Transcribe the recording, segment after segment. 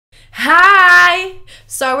Hi!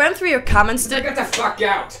 So I went through your comments. Get the fuck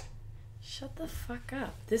out! Shut the fuck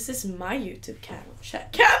up. This is my YouTube channel.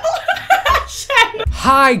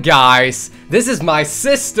 Hi guys! This is my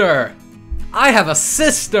sister! I have a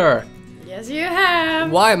sister! Yes, you have.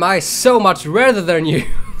 Why am I so much redder than you?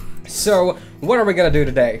 So, what are we gonna do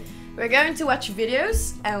today? We're going to watch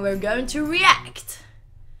videos and we're going to react.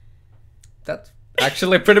 That's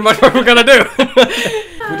actually pretty much what we're gonna do.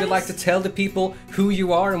 Would you like to tell the people who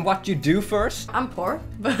you are and what you do first? I'm poor,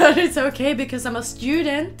 but it's okay because I'm a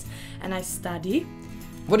student and I study.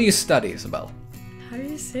 What do you study, Isabel? How do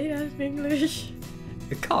you say that in English?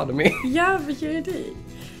 Economy. Yeah, but you do.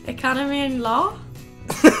 Economy and law?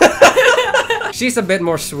 She's a bit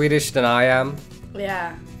more Swedish than I am.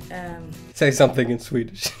 Yeah. Say something in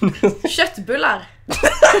Swedish. Köttbullar.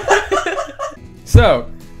 So,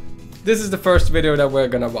 this is the first video that we're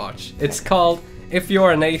gonna watch. It's called If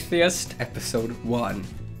You're an Atheist, Episode 1.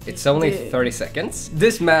 It's only 30 seconds.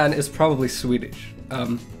 This man is probably Swedish.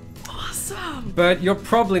 Awesome! But you're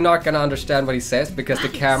probably not gonna understand what he says because the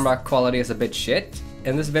camera quality is a bit shit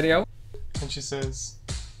in this video. And she says,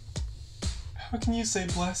 "How can you say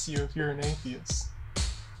bless you if you're an atheist?"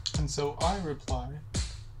 And so I reply,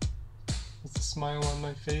 with a smile on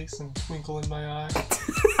my face and a twinkle in my eye.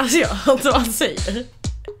 Alltså jag hör inte vad han säger.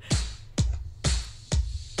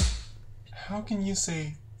 How can you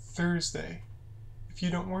say Thursday if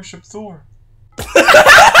you don't worship Thor?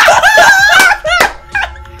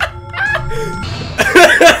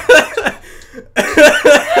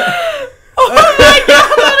 Oh my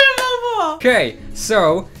god! Okay,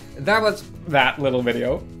 so that was that little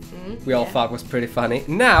video. We all thought was pretty funny.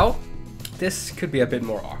 Now, this could be a bit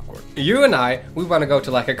more awkward. You and we want to go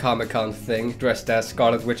to like a Comic-Con thing dressed as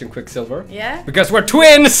Scarlet Witch and Quicksilver. Yeah? Because we're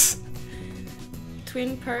twins!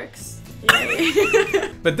 Twin perks.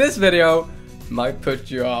 Yay. But this video might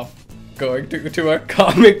put you off going to a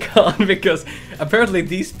Comic-Con because apparently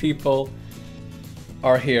these people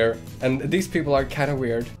are here and these people are kind of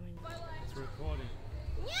weird.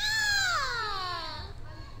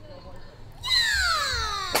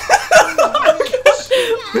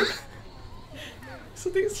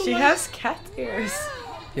 So She has cat ears.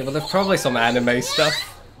 Yeah, but there's probably some anime stuff.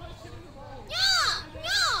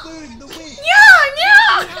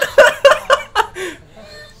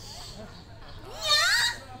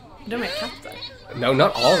 De är katter. No,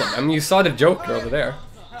 not all of them. You saw the Joker over there.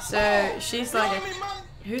 So she's like a...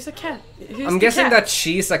 Who's a cat? Who's I'm guessing that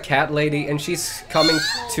she's a cat lady and she's coming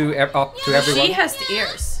to up to everyone. She has the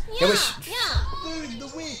ears. Yeah, but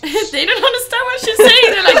They don't understand what she's saying.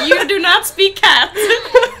 They're like, you do not speak cat.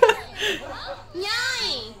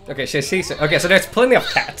 okay, she's okay. So there's plenty of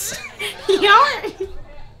cats. Yeah.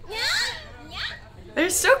 They're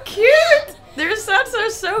so cute. Their sons are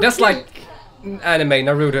so That's cute. like anime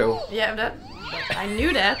Naruto. Yeah, that I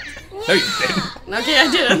knew that. No, you didn't. Okay, I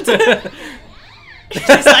didn't.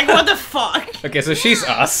 She's like, what the fuck? Okay, so she's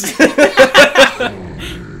us.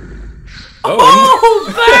 Oh,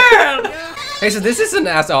 burn! Hey, so this isn't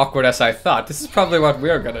as awkward as I thought. This is probably what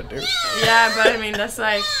we're gonna do. Yeah, but I mean, that's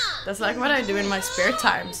like what I do in my spare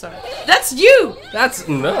time. So that's you. That's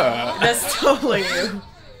no. That's totally you.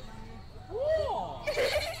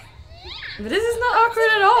 But this is not awkward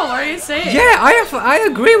at all. What are you saying? Yeah, I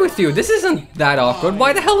agree with you. This isn't that awkward.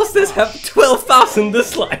 Why the hell does this have 12,000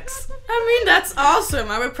 dislikes? I mean, that's awesome.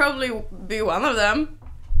 I would probably be one of them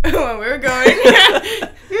when we were going.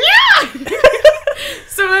 Yeah.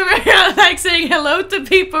 So when we're like saying hello to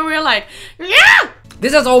people, we're like, yeah.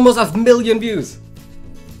 This has almost 1 million views.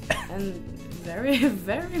 And very,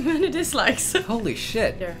 very many dislikes. Holy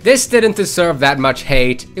shit. Yeah. This didn't deserve that much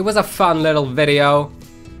hate. It was a fun little video.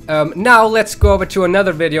 Now let's go over to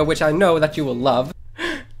another video which I know that you will love.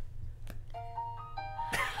 Oh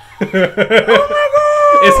my god!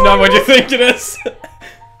 It's not what you think it is.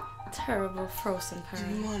 Terrible frozen parent.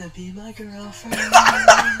 Do you wanna be my girlfriend?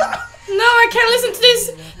 No, I can't listen to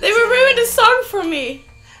this. They will ruin the song for me.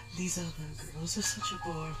 These other girls are such a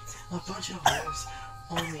bore, a bunch of whores.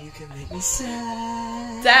 Only you can make me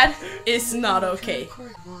sad. That is not okay.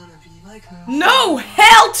 Wanna be my girlfriend? No,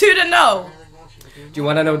 hell to the no. Do you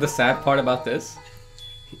want to know the sad part about this?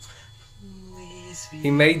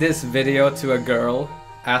 He made this video to a girl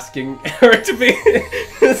asking her to be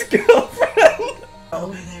his girlfriend. I'll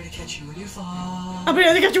be there to catch you when you fall. I'll be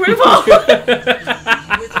there to catch you when you fall.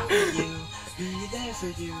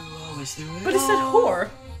 But he said whore.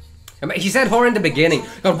 I mean, he said whore in the beginning.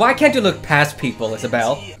 God, why can't you look past people,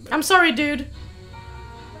 Isabel? I'm sorry, dude.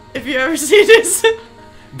 If you ever see this.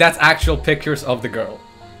 That's actual pictures of the girl.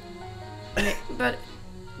 But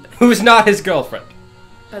Who's not his girlfriend.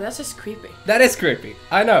 But that's just creepy. That is creepy.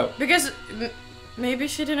 I know. Because maybe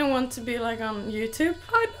she didn't want to be like on YouTube.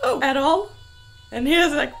 I know. At all. And he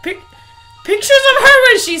has like pictures of her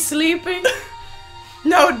when she's sleeping.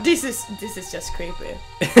 No, this is just creepy.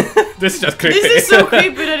 This is just creepy. This is so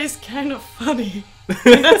creepy that it's kind of funny.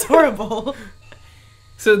 And that's horrible.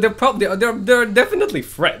 So they're definitely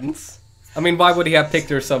friends. I mean, why would he have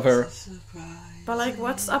pictures of her? But like,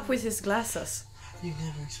 what's up with his glasses? You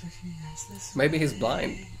never expect me to ask this. Maybe he's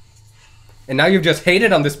blind. And now you've just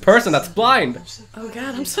hated on this person that's blind. Oh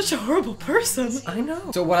god, I'm such a horrible person. I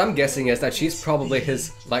know. So what I'm guessing is that she's probably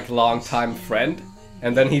his like longtime friend,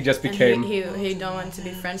 and then he just became. And he don't want to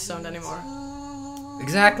be friend-zoned anymore.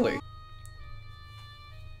 Exactly.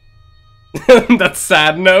 That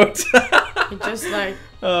sad note. He just like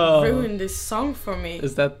Oh. ruined this song for me.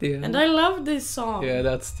 Is that the end? And I love this song. Yeah,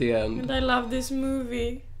 that's the end. And I love this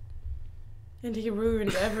movie. And he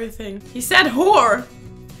ruined everything. He said whore!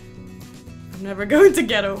 I'm never going to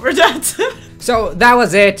get over that. So that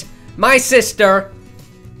was it. My sister.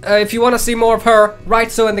 If you want to see more of her,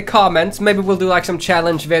 write so in the comments. Maybe we'll do like some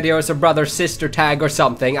challenge videos or brother-sister tag or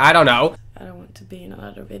something. I don't know. I don't want to be in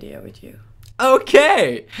another video with you.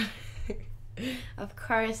 Okay. Of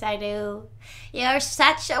course I do. You're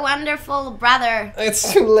such a wonderful brother.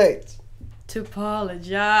 It's too late to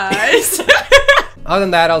apologize. Other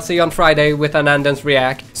than that, I'll see you on Friday with an Anden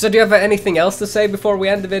React. So do you have anything else to say before we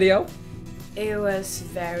end the video? It was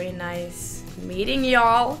very nice meeting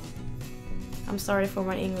y'all. I'm sorry for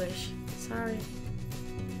my English. Sorry.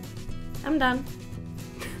 I'm done.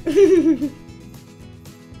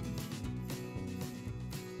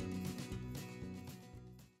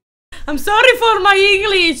 I'm sorry for my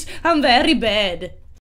English. I'm very bad.